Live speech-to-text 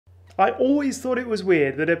I always thought it was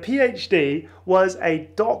weird that a PhD was a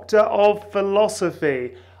Doctor of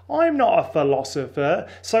Philosophy. I'm not a philosopher,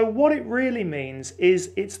 so what it really means is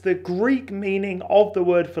it's the Greek meaning of the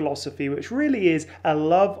word philosophy, which really is a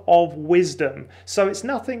love of wisdom. So it's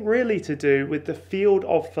nothing really to do with the field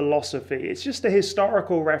of philosophy. It's just a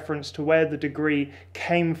historical reference to where the degree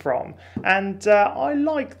came from. And I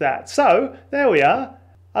like that. So there we are.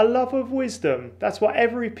 A love of wisdom. That's what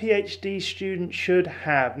every PhD student should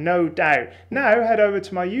have, no doubt. Now head over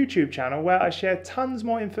to my YouTube channel where I share tons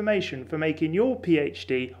more information for making your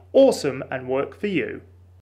PhD awesome and work for you.